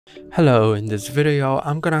Hello, in this video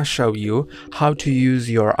I'm gonna show you how to use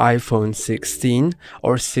your iPhone 16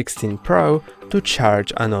 or 16 Pro to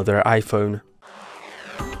charge another iPhone.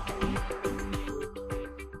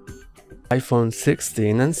 iPhone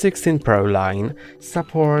 16 and 16 Pro line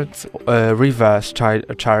supports reverse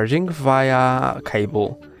charging via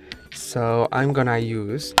cable. So I'm gonna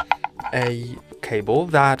use a cable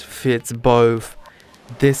that fits both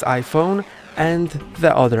this iPhone and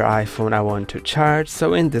the other iPhone I want to charge.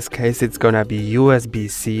 So in this case it's gonna be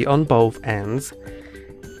USB-C on both ends.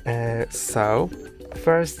 So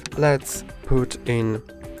first let's put in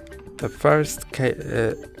the first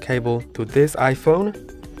cable to this iPhone,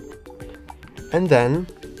 and then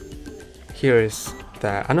here is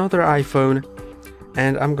another iPhone,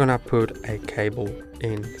 and I'm gonna put a cable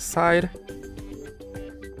inside,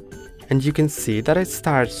 and you can see that it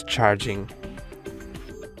starts charging.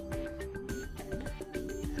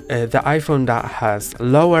 The iPhone that has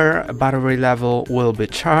lower battery level will be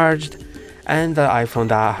charged, and the iPhone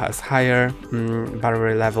that has higher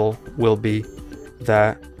battery level will be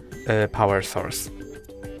the power source.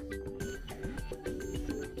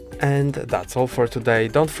 And that's all for today.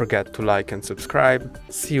 Don't forget to like and subscribe.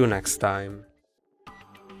 See you next time.